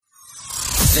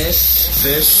This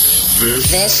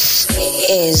is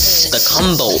The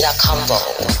Combo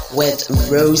with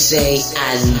Rozay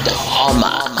and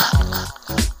Oma.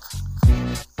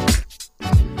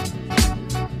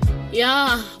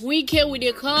 Yeah, we care with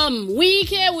they come.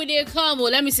 Oh,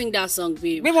 let me sing that song,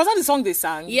 babe. Babe, was that the song they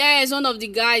sang? Yeah, it's one of the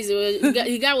guys.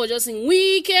 The guy was just singing,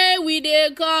 we care with they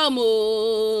come.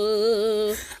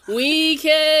 Oh, we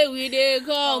care with they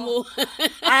come. Oh.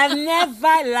 I've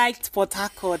never liked Port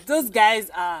Harcourt. Those guys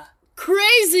are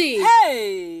crazy.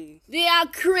 Hey! They are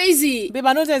crazy. Babe,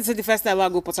 I know that's the first time I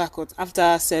go Port Harcourt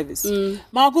after service.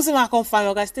 My uncle said I come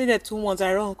find. I stayed there 2 months.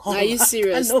 I don't come. Are you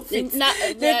serious?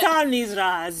 The town is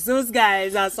ras. Those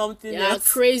guys are something else. They're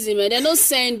crazy, man. They don't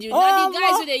send you. Now, the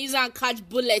guys who they use and catch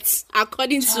bullets,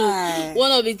 according to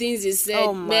one of the things he said.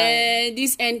 Man,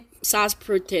 this EndSARS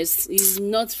protest is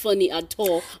not funny at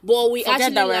all. But we Forget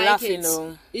actually that we're like laughing, it.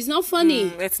 though. It's not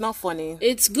funny. It's not funny.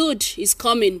 It's good. It's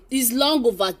coming. It's long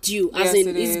overdue. As Yes, in,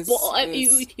 it is.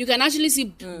 You can actually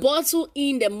see bottle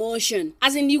in the motion.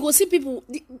 As in, you go see people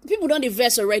don't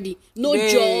invest already. No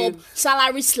job,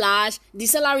 salary slash. The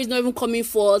salary is not even coming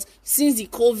forth since the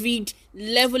COVID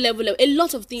level. A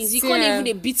lot of things. You can't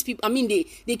even beat people. I mean,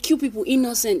 they kill people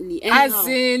innocently. Anyhow. As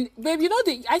in, babe,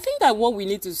 I think that what we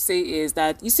need to say is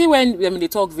that, you see when they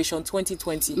talk Vision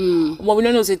 2020, but we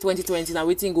don't know say 2020 now,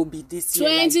 waiting go be this year.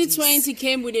 2020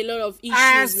 came with a lot of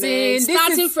issues, man.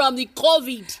 Starting from the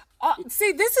COVID.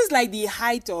 See, this is like the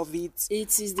height of it.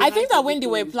 It is. I think that when they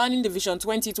were planning the Vision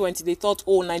 2020, they thought,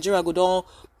 oh, Nigeria go down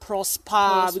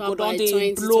prosper, we go down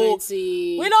they blow.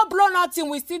 We don't blow nothing.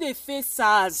 We still they face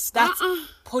SARS. That's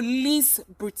police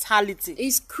brutality.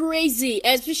 It's crazy,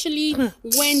 especially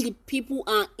when the people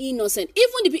are innocent.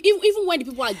 Even when the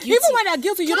people are guilty. Even when they're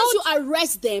guilty, you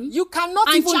arrest them. You cannot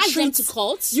and even charge treat them to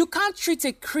court. You can't treat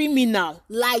a criminal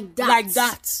like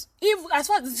that. If as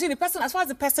far as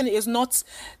the person is not,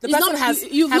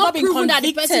 you've not been proven convicted, that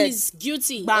the person is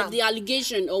guilty of the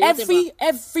allegation or whatever.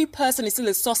 Every person is still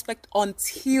a suspect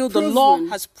until the law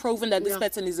has proven that this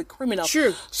person is a criminal.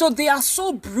 True. So they are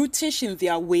so brutish in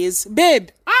their ways, babe.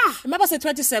 Remember, say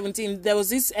 2017, there was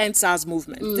this EndSARS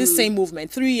movement, this same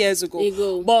movement 3 years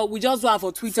ago. But we just do it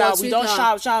for Twitter. We don't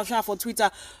shout for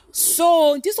Twitter.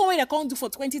 So this one they can't do for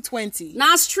 2020.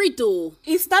 Nah, street though.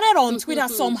 It started on Twitter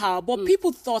somehow, but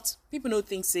people don't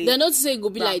think say. They don't say it go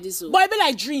be like this. But it be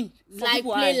like dream.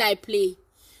 Like play.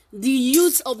 The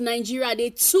youth of Nigeria,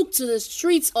 they took to the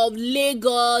streets of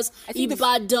Lagos,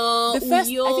 Ibadan,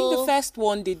 Uyo. I think the first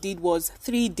one they did was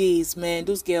 3 days, man.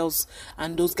 Those girls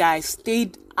and those guys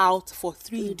stayed out for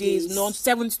 3 days,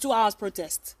 72 hours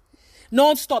protest.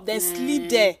 Non-stop, then sleep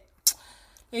there.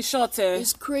 In short,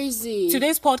 it's crazy.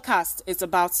 Today's podcast is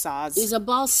about SARS. It's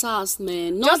about SARS,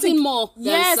 man. Nothing more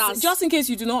than SARS. Just in case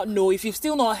you do not know, if you've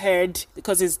still not heard,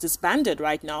 because it's disbanded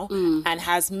right now and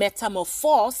has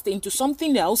metamorphosed into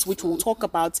something else, which we'll talk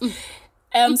about.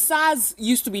 SARS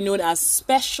used to be known as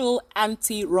Special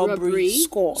Anti-Robbery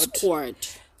Squad.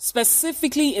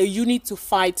 Specifically a unit to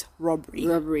fight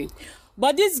robbery.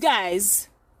 But these guys...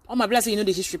 Oh my blessing, you know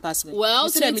the history past me. Well,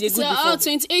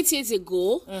 28 years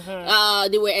ago,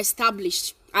 they were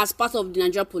established as part of the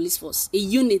Nigerian police force, a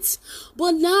unit.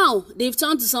 But now, they've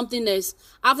turned to something else.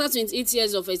 After 28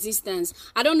 years of existence,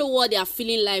 I don't know what they are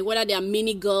feeling like, whether they are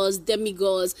mini-gods,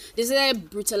 demi-gods. They started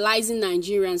brutalizing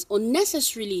Nigerians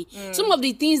unnecessarily. Some of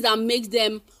the things that make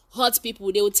them hurt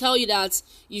people, they will tell you that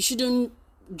you shouldn't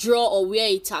draw or wear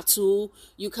a tattoo,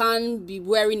 you can't be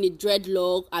wearing a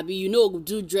dreadlock,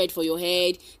 do dread for your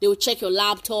head. They will check your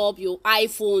laptop, your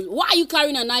iPhone. Why are you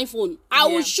carrying an iPhone? I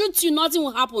will shoot you, nothing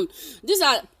will happen. These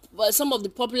are some of the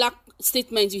popular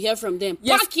statements you hear from them.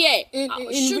 Yes, back here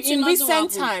in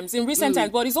recent times,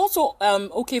 but it's also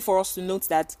okay for us to note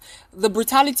that the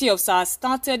brutality of SARS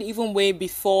started even way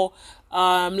before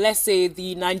let's say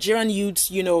the Nigerian youths,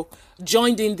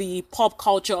 joined in the pop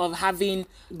culture of having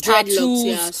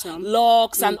tattoos,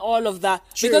 locks, and all of that.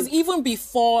 True. Because even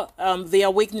before the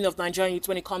awakening of Nigerian youth,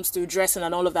 when it comes to dressing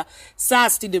and all of that,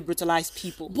 SARS still did brutalize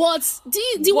people. But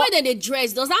the way that they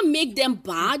dress, does that make them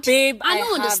bad? Babe, I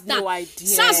don't understand. No idea.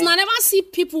 SARS, I never see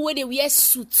people where they wear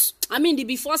suits. I mean, the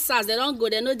before SARS, they don't go,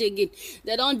 they know they get,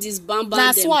 they don't disband them.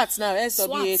 Now SWAT now,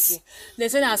 SWAT. They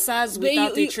say that SARS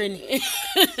without a training.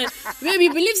 Maybe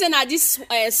believe saying that this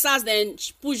SARS then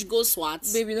push go SWAT.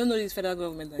 Baby, you don't know this federal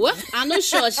government. What? I'm not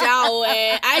sure.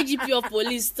 IGP of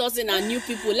police starting and new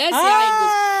people. Let's see how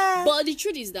it goes. But the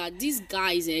truth is that these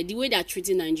guys, the way they're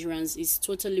treating Nigerians is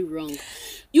totally wrong.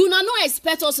 You not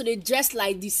expect us to they dress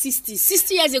like the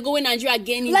 60 years ago when Nigeria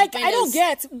gained independence. I don't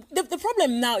get the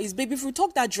problem now is, baby, if we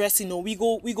talk that dressing, we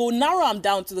go narrow them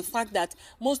down to the fact that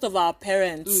most of our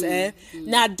parents,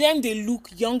 now them they look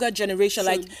younger generation. So,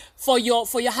 like for your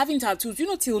having tattoos,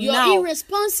 till you're now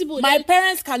irresponsible. My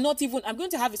parents cannot even. I'm going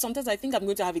to have it. Sometimes I think I'm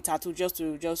going to have a tattoo just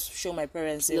to show my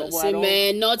parents.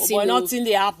 Nothing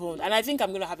they happened, and I think I'm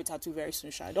going to have a tattoo very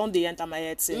soon. I don't they enter my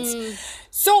head since.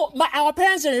 So our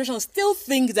parents' generation still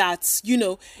think that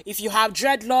if you have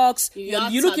dreadlocks,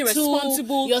 you look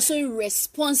irresponsible. You're so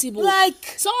irresponsible.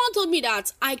 Like someone told me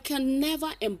that I can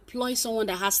never employ someone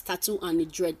that has tattoo and a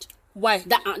dread. Why?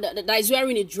 That is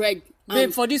wearing a dread.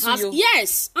 Babe, for this video.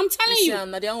 Yes, I'm telling you.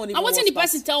 I wasn't the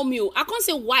person tell me. I can't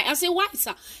say why. I say why,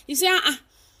 sir. He said,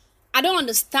 I don't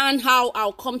understand how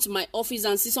I'll come to my office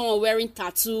and see someone wearing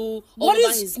tattoo all over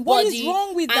his body. What is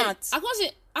wrong with that? I can't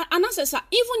say. And I said, sir,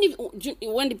 even if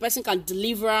when the person can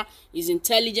deliver, is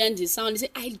intelligent, his sound, he say,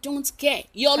 I don't care.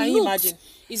 Can you imagine?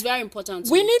 Is very important.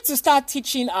 We need to start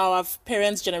teaching our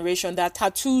parents' generation that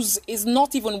tattoos is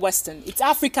not even Western. It's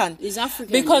African. It's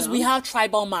African. Because we have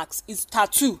tribal marks. It's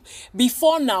tattoo.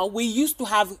 Before now, we used to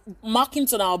have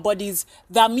markings on our bodies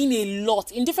that mean a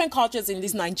lot. In different cultures in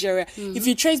this Nigeria, if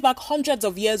you trace back hundreds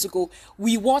of years ago,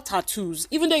 we wore tattoos.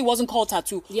 Even though it wasn't called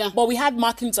tattoo. Yeah. But we had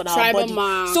markings on our body.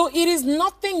 So it is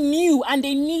nothing new. And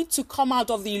they need to come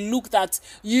out of the look that,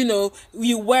 you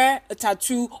wear a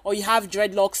tattoo or you have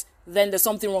dreadlocks, then there's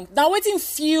something wrong. Now, waiting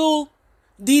fuel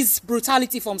this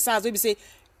brutality from SARS. Where we say,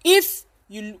 if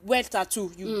you wear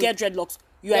tattoo, you get dreadlocks,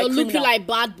 you are a criminal. Looking like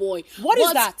bad boy. What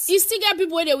is that? You still get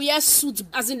people where they wear suits,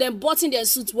 as in them button their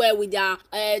suits wear with their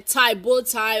tie, bow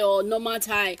tie or normal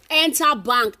tie. Enter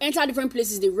bank, enter different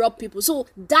places, they rob people. So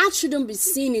that shouldn't be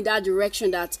seen in that direction,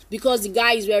 that because the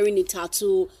guy is wearing a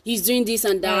tattoo, he's doing this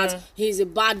and that, he's a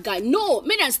bad guy. No,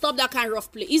 make them stop that kind of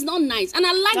rough play. It's not nice. And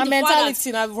I like the mentality,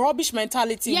 that rubbish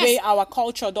mentality, yes, where our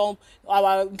culture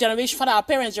our generation, our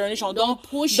parents' generation don't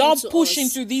push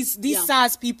into these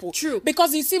SARS people. True.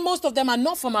 Because you see, most of them are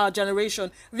not from our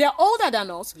generation. They're older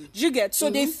than us. You get? So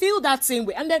they feel that same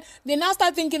way. And then they now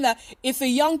start thinking that if a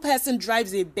young person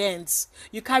drives a Benz,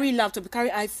 you carry laptop, you carry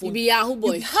iPhone. You be Yahoo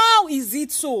boy. How is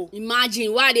it so?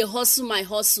 Imagine why they hustle my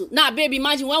hustle. Now, baby,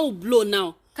 imagine when we blow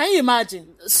now. Can you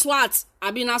imagine? SWAT.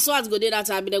 SWAT go there that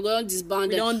time. They're going to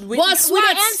disband them. But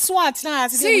SWAT now.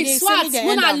 See, SWAT,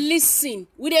 when I listen,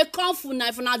 with a kung fu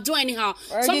knife and I do anyhow.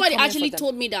 Somebody actually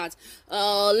told me that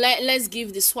let's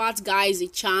give the SWAT guys a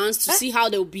chance to see how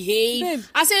they'll behave. Babe.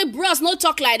 I said, bros, no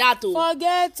talk like that.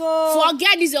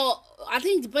 Forget this. I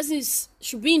think the person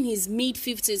should be in his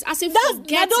mid-50s. I said,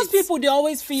 forget those people, they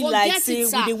always feel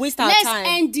they waste our time. Let's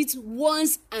end it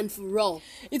once and for all.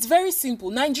 It's very simple.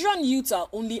 Nigerian youths are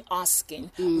only asking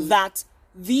that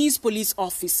these police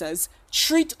officers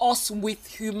treat us with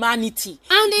humanity.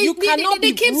 And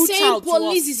they keep saying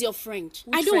police is your friend.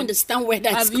 I don't understand where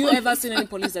that's Have you ever seen any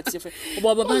police that's your friend?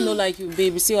 But not like you,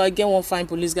 baby. See, I get one fine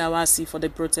police guy I see for the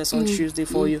protest on Tuesday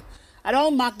for you. I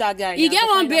don't mark that guy. You get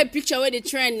one big picture where they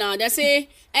trend now. They say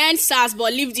EndSARS,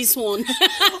 but leave this one.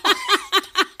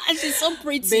 She's so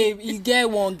pretty. Babe, you get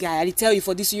one guy. I tell you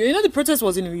for this year. The protest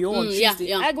was in New York on Tuesday.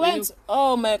 Yeah. I went,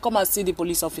 oh man, come and see the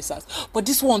police officers. But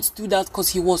this one stood that because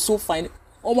he was so fine.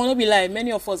 Oh man, not be like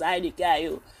many of us hide the guy.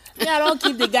 I don't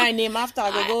keep the guy name after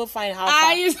I go find how far.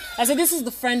 I said, this is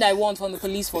the friend I want from the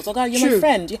police force. Okay, you're my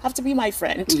friend. You have to be my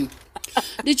friend.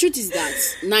 The truth is that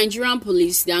Nigerian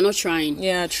police, they are not trying.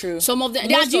 Yeah, true. Some of them,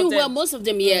 they are doing well. Most of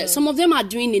them, yeah. Some of them are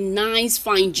doing a nice,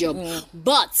 fine job.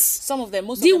 But some of them,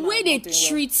 the way they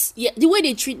treat, the way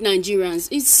they treat Nigerians,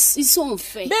 it's so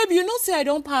unfair. Babe, say I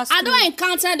don't pass. I don't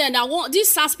encounter them. These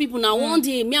SARS people now. One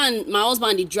day, me and my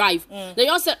husband they drive. They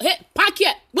all say, "Hey, park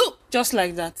here." Boom. Just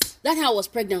like that. That how I was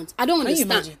pregnant. I don't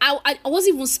understand. I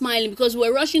wasn't even smiling because we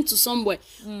were rushing to somewhere.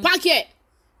 Park here.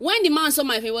 When the man saw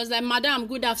my face, he was like, "Madam,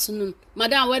 good afternoon."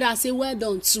 Madam, whether I say well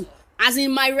done too. As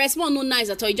in my response, no nice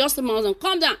at all. He just told my husband,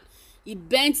 "Calm down." He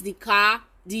bent the car,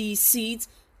 the seat.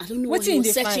 I don't know what he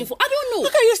was searching for. I don't know.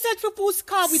 How can you search people's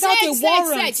car without a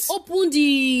warrant? Open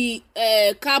the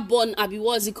carbon,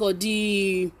 what's it called?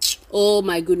 Oh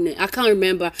my goodness, I can't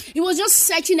remember. He was just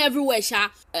searching everywhere, Sha.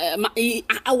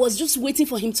 I was just waiting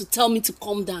for him to tell me to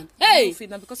calm down. Hey,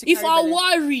 if I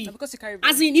worry,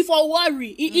 if I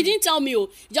worry, he didn't tell me.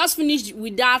 He just finished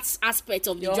with that aspect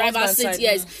of the driver's seat.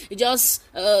 Yes, he just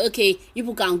okay.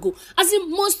 People can go. As in,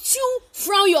 must you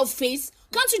frown your face?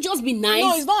 Can't you just be nice?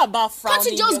 No, it's not about frowning.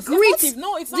 Can't you just greet?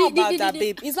 No, it's not about that,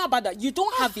 babe. It's not about that. You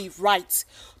don't have a right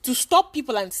to stop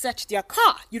people and search their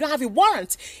car. You don't have a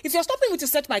warrant. If you're stopping me to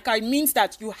search my car, it means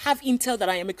that you have intel that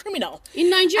I am a criminal. In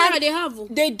Nigeria, and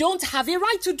they don't have a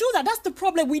right to do that. That's the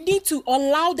problem. We need to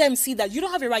allow them see that you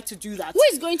don't have a right to do that. Who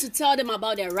is going to tell them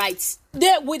about their rights?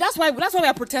 That's why we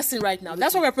are protesting right now.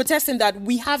 That's why we're protesting that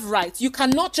we have rights. You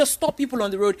cannot just stop people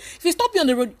on the road. If you stop me on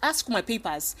the road, ask for my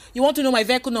papers. You want to know my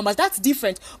vehicle numbers. That's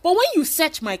different. But when you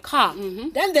search my car,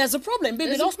 then there's a problem.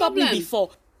 Baby, don't stop me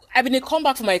before. I've been come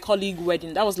back from my colleague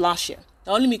wedding. That was last year.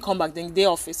 They only me come back the day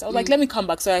office. I was like, let me come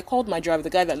back. So I called my driver, the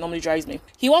guy that normally drives me.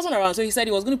 He wasn't around, so he said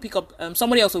he was going to pick up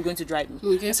somebody else was going to drive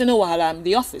me. Okay. I said, no, Wahala, I'm in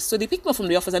the office. So they picked me up from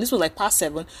the office, and this was like past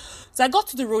 7. So I got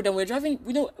to the road, and we're driving.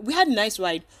 We had a nice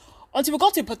ride until we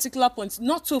got to a particular point,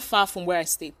 not so far from where I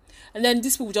stay. And then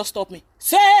these people just stopped me.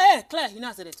 Say, Claire,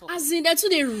 I said they talk. As in, that's so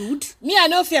they rude. Me, I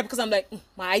know fear because I'm like,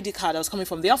 my ID card. I was coming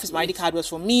from the office. My ID card was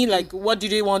for me. Like, what do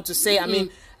they want to say? I mean,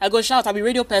 I go shout. I'm a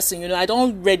radio person. I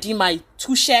don't ready my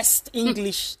two-chest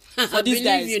English for these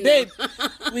guys. Babe,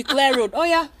 we clear road. Oh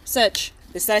yeah, search.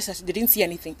 They started searching. They didn't see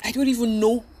anything. I don't even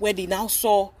know where they now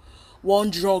saw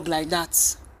one drug like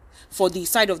that for the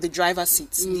side of the driver's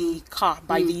seat, the car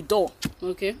by the door.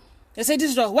 Okay. They said,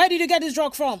 this drug, where did you get this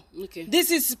drug from? Okay.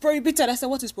 This is prohibited. I said,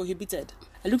 what is prohibited?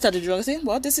 I looked at the drug and said,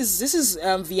 well, this is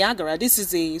Viagra. This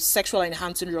is a sexual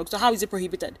enhancing drug. So how is it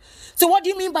prohibited? So what do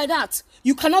you mean by that?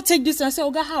 You cannot take this. And I said,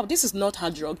 oh God, how? This is not her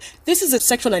drug. This is a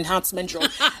sexual enhancement drug.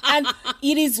 And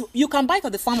it is, you can buy it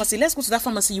at the pharmacy. Let's go to that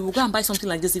pharmacy. You will go and buy something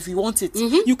like this if you want it.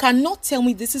 You cannot tell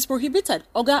me this is prohibited.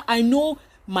 Oga, I know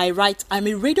my right. I'm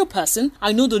a radio person.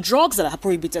 I know the drugs that are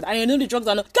prohibited. I know the drugs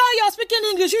that are not. Guy, you're speaking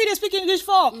English. Who are they speaking English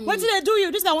for? What did they do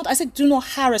you? This guy I said, do not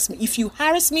harass me. If you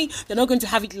harass me, you're not going to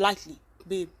have it lightly,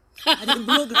 babe. I didn't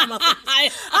blow grammar.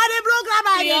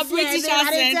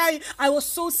 I was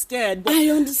so scared. I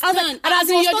understand.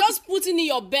 You're just putting in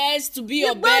your best to be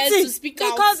your best to speak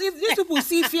because out. Because if these people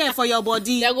see fear for your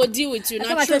body, they will deal with you.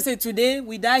 I said, today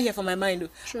we die here for my mind.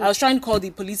 True. I was trying to call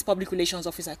the police public relations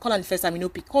officer. I called on the first time, no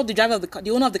pick. Called the driver of the car, the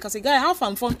owner of the car. Say, guy, how far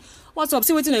I'm from? What's up?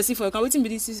 See waiting I see for you. Can waiting be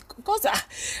this? Because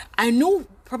I know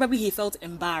probably he felt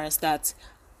embarrassed that.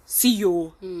 See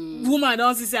you, woman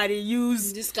also say they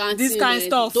use this kind of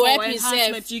stuff for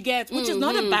enhancement you get, which is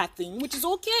not a bad thing, which is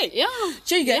okay. Yeah.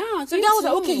 So you get, so that was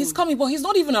like, okay, he's coming, but he's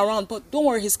not even around, but don't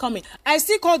worry, he's coming. I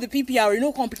still call the PPR,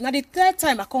 can't pick. Now the third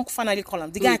time I can't finally call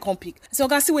him, the guy can't pick. So I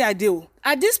can see what I do.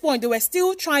 At this point, they were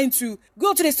still trying to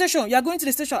go to the station. You are going to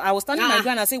the station. I was standing my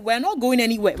ground and I said, we're not going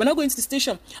anywhere. We're not going to the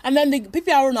station. And then the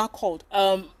PPR now called.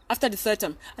 After the third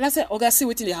time. And I said, okay, see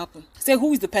what they happen. I said,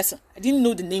 who is the person? I didn't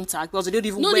know the name tag because they don't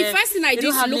even wear. No, the first thing I did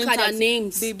is look at their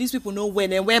names. These people know when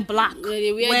they wear black.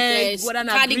 They wear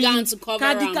cardigan to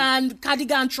cover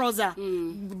cardigan trouser,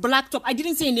 black top. I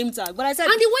didn't say a name tag, but I said.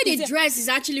 And the way they dress is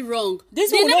actually wrong. They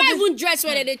never even dress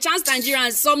well. They chance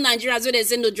Nigerians, some Nigerians where they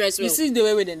say no dress well. You see the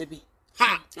way they be.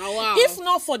 Ha! Oh, wow. If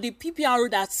not for the PPR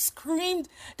that screamed,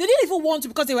 they didn't even want to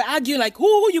because they were arguing like,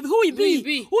 who you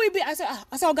be? I said,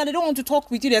 oh God, they don't want to talk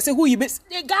with you. They said, who you be?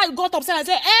 The guy got upset and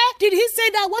said, did he say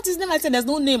that? What is his name? I said, there's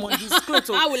no name on his clothes.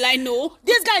 How will I know?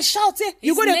 This guy shouted,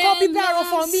 you go to call PPR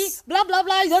for me, blah, blah,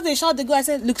 blah. Because they shout, the guy, I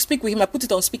said, look, speak with him. I put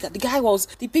it on speaker. The guy was,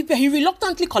 the PPR, he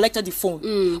reluctantly collected the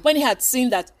phone when he had seen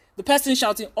that the person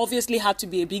shouting obviously had to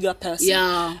be a bigger person.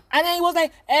 Yeah. And then he was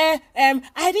like, I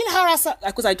didn't harass her.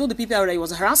 Because I told the people that he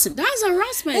was harassing. That's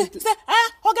harassment. He said,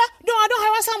 okay, no, I don't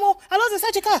harass her. I lost the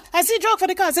search a car. I see drug for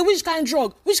the car. I said, which kind of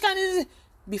drug? Which kind is it?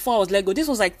 Before I was let go, this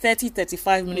was like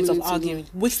 30-35 minutes of arguing,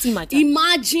 wasting my time.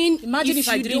 Imagine if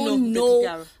I didn't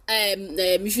know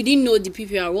if you didn't know the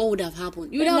PPR, what would have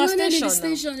happened? You would have known the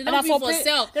station. They don't put me for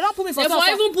sale. They don't put me for sale.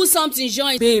 They even put something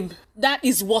joint. Babe, that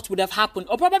is what would have happened.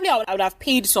 Or probably I would have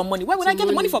paid some money. Where would I get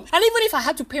the money from? And even if I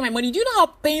had to pay my money, do you know how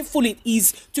painful it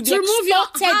is to be remove your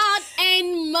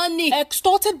hard-earned money?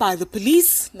 Extorted by the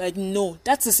police? Like, no.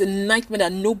 That is a nightmare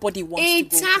that nobody wants to go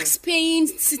through. A tax-paying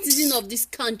citizen of this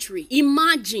country.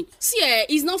 Imagine. See,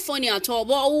 it's not funny at all,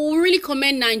 but we really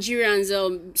commend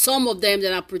Nigerians, some of them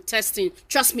that are protesting.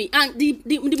 Trust me. And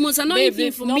the most annoying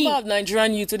thing for me... The number of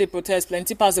Nigerian youth they protest,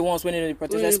 plenty past the ones when they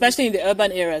protest, especially in the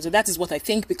urban areas. So that is what I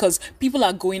think, because people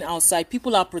are going outside,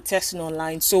 people are protesting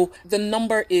online. So the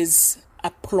number is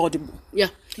applaudable. Yeah.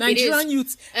 Nigerian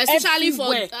youth, especially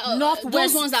for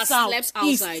those ones that south, slept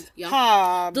outside.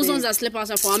 Yeah. Those ones that slept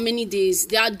outside for how many days?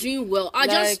 They are doing well. I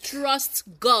just trust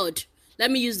God. Let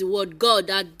me use the word God,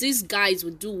 that these guys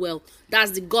will do well.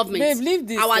 That's the government. Babe, leave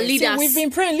this our thing. leaders. See, we've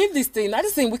been praying. Leave this thing. I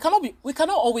just think we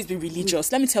cannot always be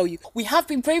religious. Let me tell you, we have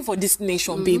been praying for this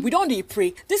nation, babe. We don't need to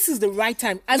pray. This is the right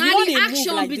time. As now we don't move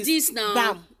like this now.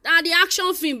 Bam. The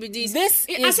action film be this. This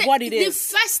is what it is.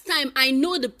 The first time I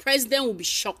know the president will be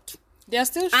shocked. They are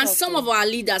still shocked. And some of our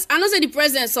leaders. I know say the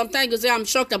president sometimes go say, I'm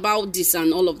shocked about this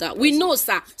and all of that. We know,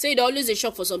 sir. Say they always a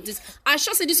shock for some things. I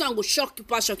sure say this one go shock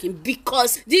people shocking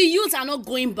because the youth are not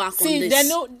going back on this. They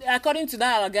know, according to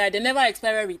that our guy, they never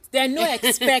expect it. They no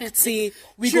expect say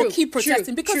we go keep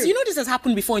protesting because you know this has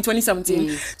happened before in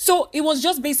 2017. So it was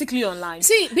just basically online.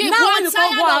 See, now when you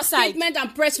go outside, statement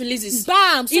and press releases.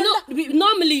 Bam! So you know,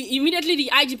 normally, immediately the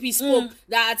IGP spoke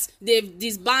that they've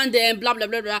disbanded them, blah blah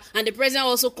blah blah, and the president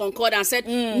also concurred and said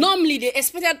normally they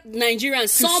expected Nigerians,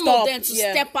 some of them, to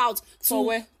step out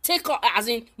to take as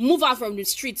in move out from the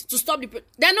street to stop the.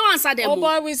 They no answer them. Oh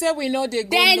boy, we say we know they go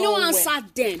They nowhere. no answer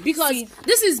them because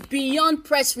this is beyond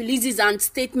press releases and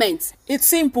statements. It's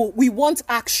simple. We want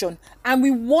action, and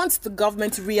we want the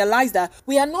government to realize that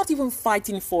we are not even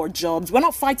fighting for jobs. We're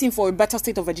not fighting for a better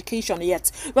state of education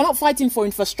yet. We're not fighting for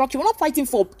infrastructure. We're not fighting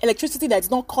for electricity that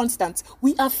is not constant.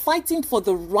 We are fighting for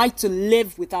the right to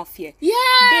live without fear.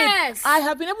 Yes, babe, I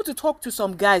have been able to talk to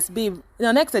some guys, babe. In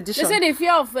our next edition, they say the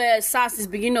fear of SARS is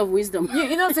beginning of wisdom.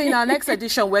 You know, in our next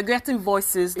edition, we're getting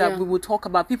voices that we will talk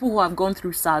about people who have gone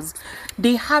through SARS.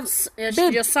 They have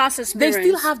your SARS experience. They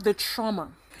still have the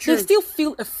trauma. True. They still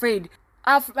feel afraid.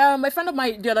 My friend of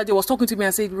mine the other day was talking to me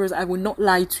and said, Rose, I will not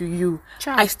lie to you.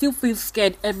 I still feel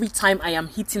scared every time I am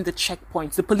hitting the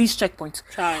checkpoint, the police checkpoint.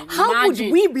 How would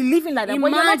we be living like that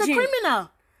when you're not a criminal?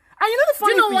 And you know the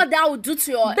funny thing? Do you know what that would do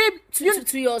to your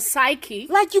to your psyche?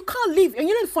 Like, you can't live. And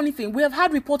you know the funny thing? We have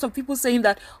had reports of people saying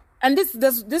that, and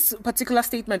this particular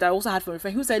statement I also had from a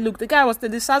friend who said, look,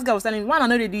 the SARS guy was telling me, one, I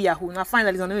know they do Yahoo. Now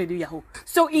finally, I know they do Yahoo.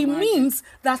 So it means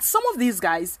that some of these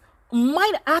guys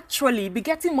might actually be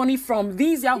getting money from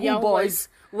these Yahoo boys.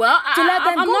 Well,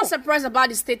 I'm not surprised about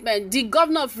the statement. The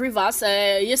governor of Rivers,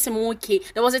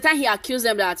 Yesemoke, there was a time he accused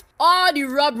them that all the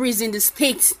robberies in the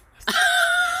state.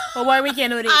 But why we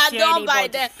cannot I don't buy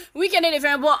that. We cannot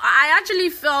defend, but I actually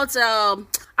felt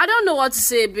I don't know what to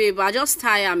say, babe. I just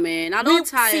tired, man. I don't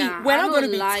tire. See, we're not going to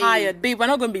be tired, babe. We're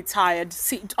not going to be tired.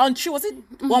 See, on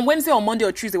Wednesday or Monday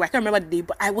or Tuesday? I can't remember the day,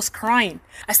 but I was crying.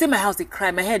 I stayed in my house, they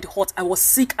cried. My head hot. I was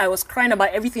sick. I was crying about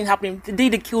everything happening. The day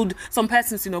they killed some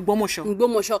persons in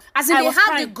Ogbomosho. As in, they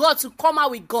have the guts to come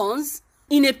out with guns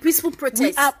in a peaceful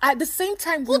protest. At the same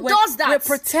time, does that? We're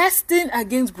protesting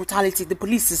against brutality. The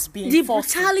police is being The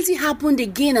brutality happened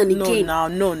again and again.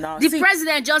 No. The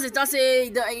president just say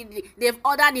they've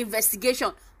ordered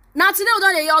investigation. Now today we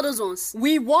don't hear all those ones.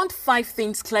 We want 5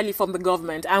 things clearly from the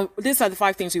government, and these are the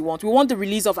 5 things we want. We want the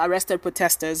release of arrested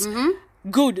protesters.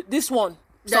 Good. This one.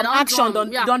 Some action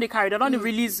don't they carry. They don't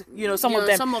release, some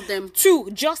of them.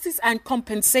 2, justice and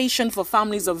compensation for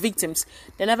families of victims.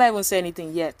 They never even say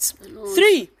anything yet.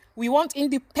 3, we want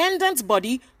independent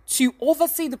body to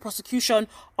oversee the prosecution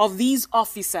of these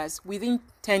officers within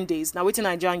 10 days. Now, waiting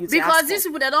Nigerian youth. Because these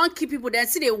people, they don't keep people, they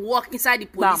see they work inside the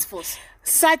police force.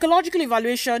 Psychological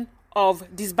evaluation of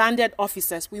disbanded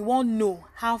officers. We won't know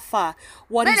how far,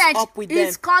 what is up with them.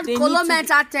 It's called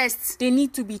colometer tests. They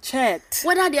need to be checked.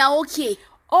 Whether they are okay.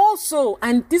 Also,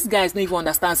 and these guys don't even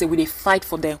understand, say, we they fight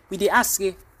for them. We they ask,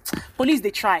 police,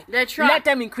 they try. Let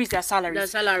them increase their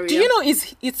salaries. Do you know,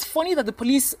 it's funny that the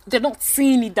police, they're not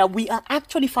seeing it, that we are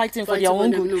actually fighting for their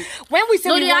own good. When we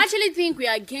say they actually think we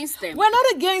are against them. We're not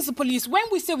against the police. When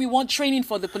we say we want training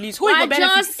for the police, who are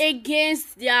just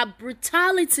against their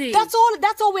brutality. That's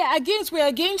all we're against. We're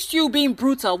against you being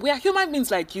brutal. We are human beings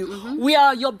like you. We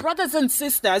are your brothers and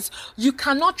sisters. You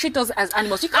cannot treat us as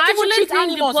animals. You can't even treat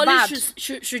animals bad. The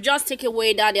police should just take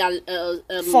away that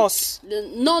their force.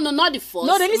 No, not the force.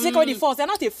 No, they need to take away the force. They're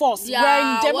not a force. We're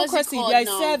in democracy. They're a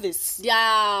service.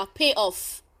 Their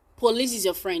payoff. Police is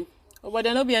your friend. But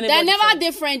they're not be anybody. They're never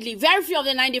they friendly. Very few of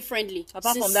them are they friendly.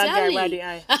 Apart from that guy where they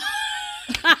are.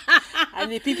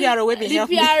 And the PPR will be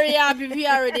helping.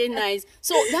 PPR they nice.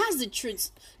 So that's the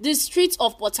truth. The streets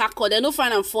of Port Harcourt, they're no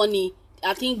fun and funny.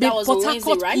 I think that was on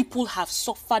Wednesday, right? People have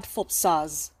suffered for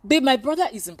SARS. Babe, my brother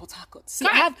is in Port Harcourt. See,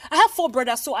 I have 4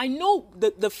 brothers, so I know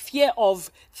the fear of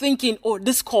thinking,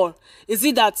 this call, is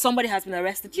it that somebody has been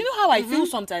arrested? You know how I feel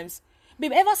sometimes?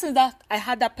 Babe, ever since that I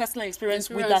had that personal experience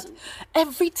with that,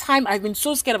 every time I've been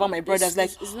so scared about my brothers.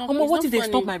 What if they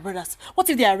stop my brothers? What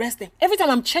if they arrest them? Every time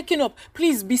I'm checking up,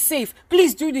 please be safe.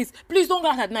 Please do this. Please don't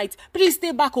go out at night. Please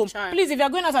stay back home. Please, if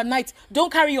you're going out at night,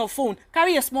 don't carry your phone.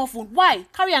 Carry a small phone. Why?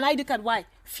 Carry an ID card. Why?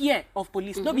 Fear of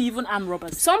police. Not be even armed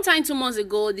robbers. Sometime 2 months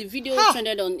ago, the video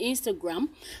trended on Instagram.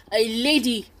 A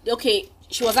lady,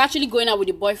 she was actually going out with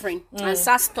the boyfriend and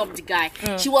SARS stopped the guy.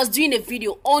 She was doing a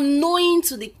video unknowing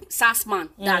to the SARS man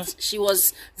that she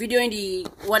was videoing the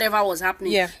whatever was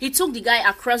happening. He took the guy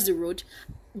across the road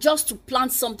just to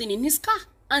plant something in his car.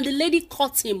 and the lady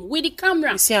caught him with the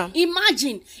camera. Yeah.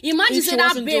 Imagine say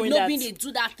that babe no being they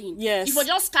do that thing. Yes. If you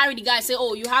just carry the guy and say,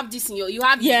 oh, you have this in your, you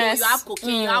have this, yes. you have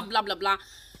cocaine, you have blah blah blah.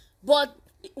 But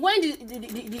when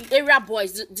the area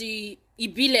boys, the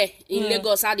Ibile in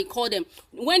Lagos, how they call them,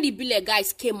 when the Ibile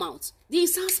guys came out, the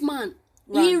SARS man,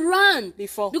 he ran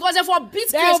before because they forbid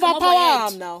they overpower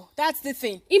him now. That's the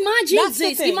thing. Imagine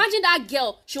Imagine that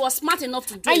girl. She was smart enough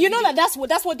to do it. And you know that's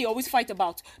what they always fight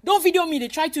about. Don't video me. They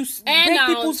try to break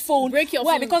people's phone. Break your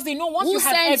phone. Because they know once you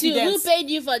have evidence. Who paid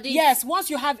you for this? Yes, once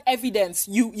you have evidence,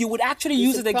 you would actually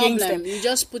use it against them. You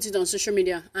just put it on social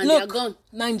media and Look, they're gone.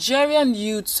 Nigerian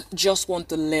youths just want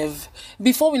to live.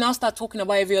 Before we now start talking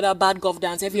about every other bad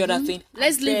governance, every other thing,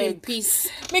 let's live in peace.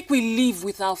 Make we live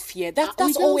without fear.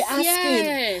 That's all we're asking.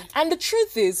 And the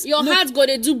truth is, your heart go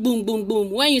to do boom boom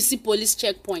boom when you see police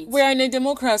checkpoints. We are in a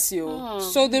democracy,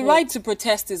 so the right to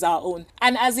protest is our own.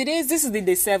 And as it is, this is the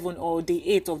day 7 or day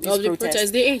 8 of this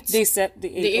protest. Day 8.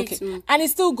 The 8. Okay. And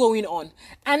it's still going on.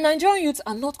 And Nigerian youths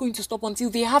are not going to stop until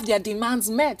they have their demands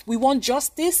met. We want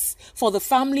justice for the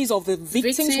families of the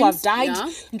victims who have died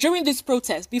during this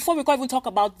protest. Before we can even talk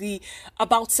about the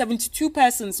 72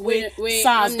 persons where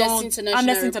SARS,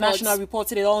 Amnesty International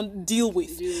reported it on deal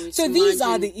with. So these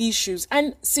are the issues.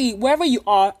 And see, wherever you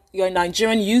are, you're a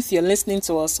Nigerian youth, you're listening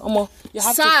to us. You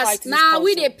have to fight this cause.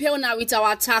 We they pay now with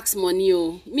our tax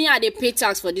money. Me, I they pay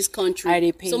tax for this country.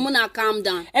 I pay. So Mona, calm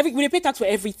down. We pay tax for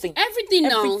everything. Everything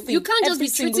now. You can't just be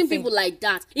treating people like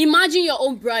that. Imagine your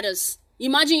own brothers.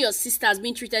 Imagine your sisters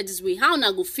being treated this way. How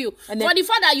na go feel? For the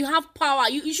fact that you have power,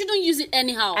 you shouldn't use it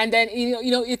anyhow. And then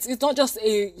it's not just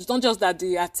that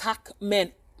they attack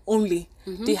men only.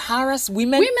 They harass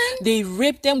women. They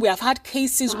rape them. We have had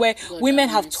cases where women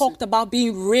have talked about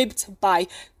being raped by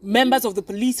members of the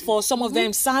police force. Some of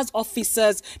them SARS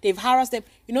officers. They've harassed them.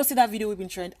 See that video we've been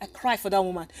trending. I cry for that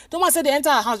woman. Don't man say they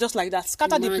enter her house just like that,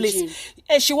 scatter the place.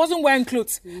 She wasn't wearing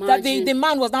clothes. That the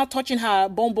man was now touching her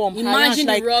bum. Imagine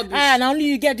the rubbish. And only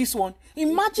you get this one.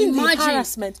 Imagine the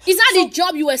harassment. Is that the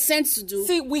job you were sent to do?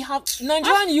 See, we have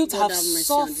Nigerian youth have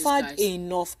suffered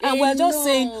enough, and we're just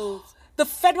saying. The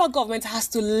federal government has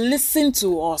to listen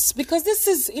to us because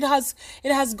it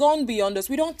has gone beyond us.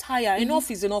 We don't tire. Enough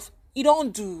is enough. It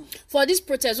don't do. For this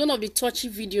protest, one of the touchy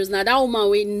videos now, that woman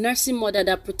with nursing mother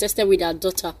that protested with her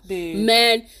daughter.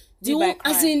 Man,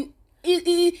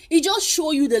 it just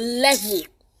show you the level.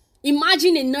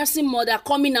 Imagine a nursing mother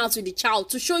coming out with the child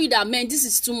to show you that, man, this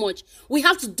is too much. We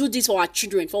have to do this for our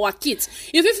children, for our kids.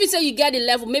 If you say you get a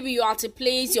level, maybe you're at a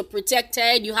place, you're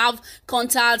protected, you have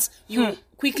contacts, you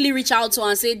quickly reach out to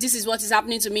and say, this is what is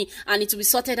happening to me, and it will be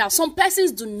sorted out. Some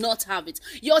persons do not have it.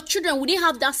 Your children, would they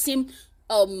have that same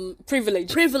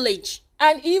privilege?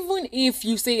 And even if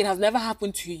you say it has never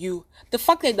happened to you, the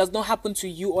fact that it does not happen to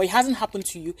you or it hasn't happened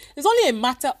to you is only a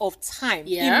matter of time.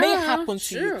 It may happen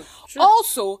to you.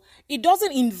 Also, it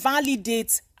doesn't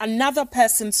invalidate another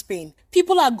person's pain.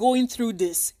 People are going through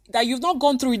this. That you've not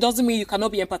gone through it doesn't mean you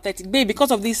cannot be empathetic. Babe, because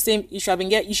of this same issue, I've been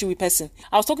getting issue with person.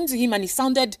 I was talking to him and he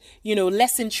sounded,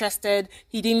 less interested.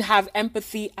 He didn't have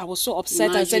empathy. I was so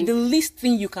upset. I said, the least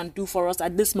thing you can do for us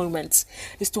at this moment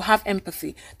is to have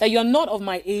empathy. That you're not of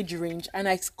my age range and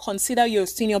I consider you a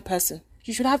senior person.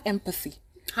 You should have empathy.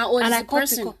 How old is the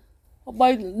person?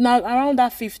 But now around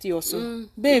that 50 or so.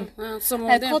 Babe, some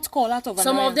of them call out of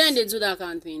some of them they do that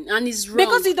kind of thing and it's wrong.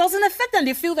 Because it doesn't affect them.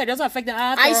 They feel that it doesn't affect them.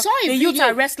 I saw a the video. youth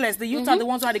are restless. The youth are the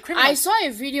ones who are the criminals. I saw a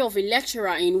video of a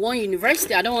lecturer in one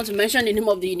university. I don't want to mention the name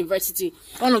of the university.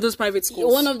 One of those private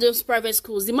schools. One of those private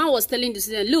schools. The man was telling the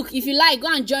student, look, if you like, go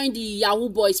and join the Yahoo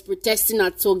boys protesting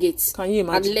at toll gates. Can you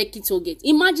imagine? At the Lekki toll gate.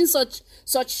 Imagine such.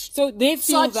 So they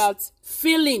feel that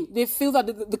feeling. They feel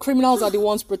that the criminals are the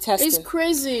ones protesting. It's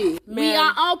crazy. Man. We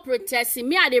are all protesting.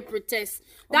 Me, I did protest.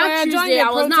 That Tuesday, Tuesday, I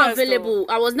was not available.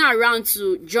 I was not around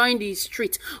to join the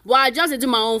street. But I just did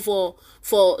my own for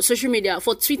social media.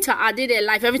 For Twitter, I did a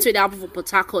live every Twitter happened for Port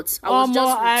Harcourt.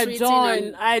 I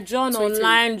join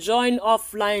online, join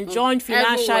offline, join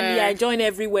financially, everywhere. I join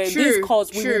everywhere. This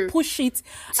cause, we will push it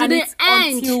to the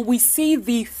end until we see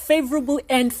the favorable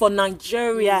end for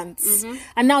Nigerians.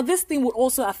 And now this thing will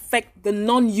also affect the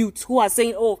non-youth who are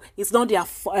saying, oh, it's not their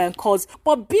cause.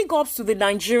 But big ups to the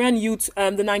Nigerian youth,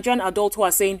 the Nigerian adults who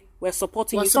are saying, we're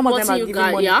supporting you. Some of them are giving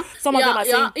money. Some of them are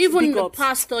saying, even the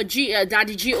pastor,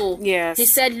 Daddy G.O., he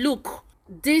said, look,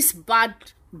 this bad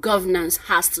governance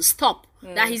has to stop.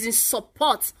 That he's in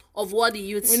support of what the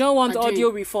youth we don't want audio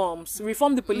doing. Reforms.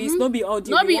 Reform the police. Not be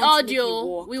audio. Not be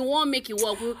audio. We won't make it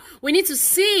work. We need to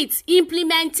see it.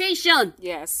 Implementation.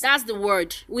 Yes. That's the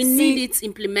word. We need it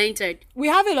implemented. We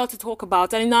have a lot to talk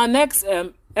about. And in our next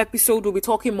episode, we'll be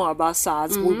talking more about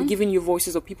SARS. We'll be giving you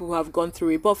voices of people who have gone through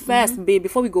it. But first, babe,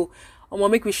 before we go, I want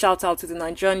to make we shout out to the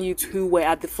Nigerian youth who were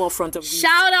at the forefront of this.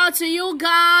 Shout out to you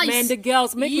guys. Man, the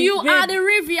girls. You are the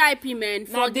real VIP, man.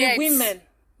 Now the women.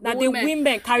 Now the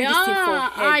women carry this thing for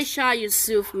head. Aisha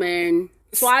Yusuf, man.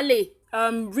 Swale.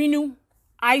 Rinu.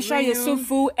 Aisha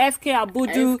Yusufu, FK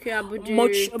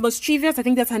Abudu, Mischievous, I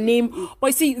think that's her name. But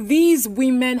you see, these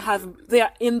women they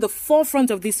are in the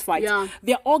forefront of this fight. Yeah.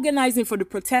 They are organizing for the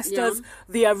protesters. Yeah.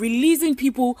 They are releasing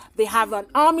people. They have an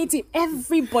army team.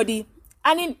 Everybody.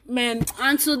 And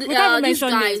to these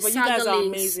guys, but you guys are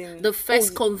amazing. The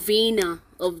first convener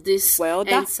of this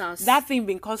EndSARS. That thing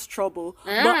been caused trouble.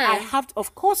 But I have to,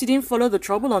 of course, you didn't follow the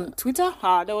trouble on Twitter.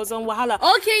 There was on Wahala.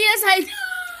 Okay, yes, I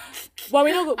But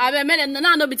we don't. I mean,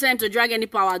 now no be time to drag any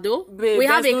power though. Babe, we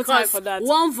have a no curse,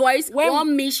 one voice,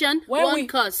 one mission, one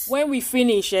curse. When we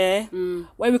finish, when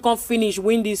we can't finish,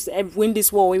 win this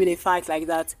war, when they fight like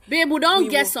that. Babe, we don't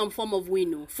get some form of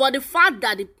win. No. For the fact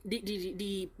that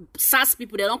the SARS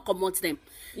people, they don't come out them.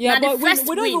 Yeah, now, but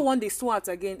we don't even want the SWAT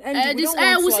again.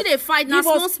 We see they fight now,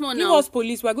 small now. Give us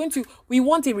police. We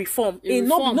want a reform.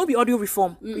 Not be audio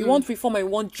reform. We want reform and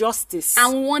we want justice.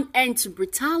 And we want end to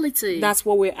brutality. That's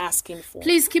what we're asking for.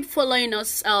 Please keep following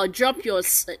us. Drop your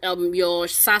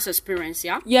SARS experience,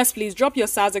 yeah? Yes, please. Drop your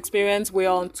SARS experience. We're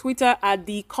on Twitter at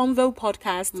the Convo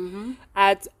Podcast,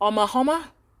 at Oma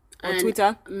Homa. On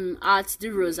Twitter. At the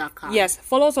Rozaka. Yes,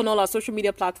 follow us on all our social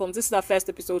media platforms. This is our first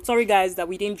episode. Sorry, guys, that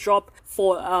we didn't drop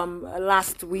for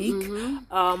last week.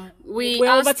 We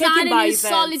are standing in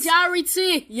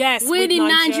solidarity with the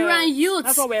Nigerian youth.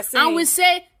 That's what we're saying. And we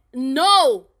say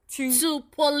no to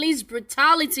police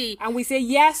brutality. And we say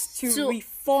yes to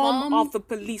reform of the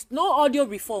police. No audio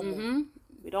reform.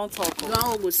 We don't talk. We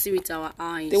don't go see with our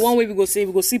eyes. The one way we go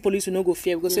see police, we no go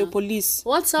fear. We go say police.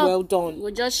 What's up? Well done.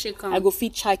 We'll just shake on. I go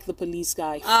feed check the police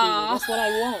guy. That's what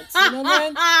I want. You know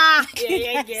what?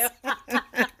 Yeah.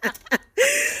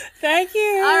 Thank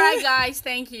you. All right, guys.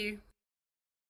 Thank you.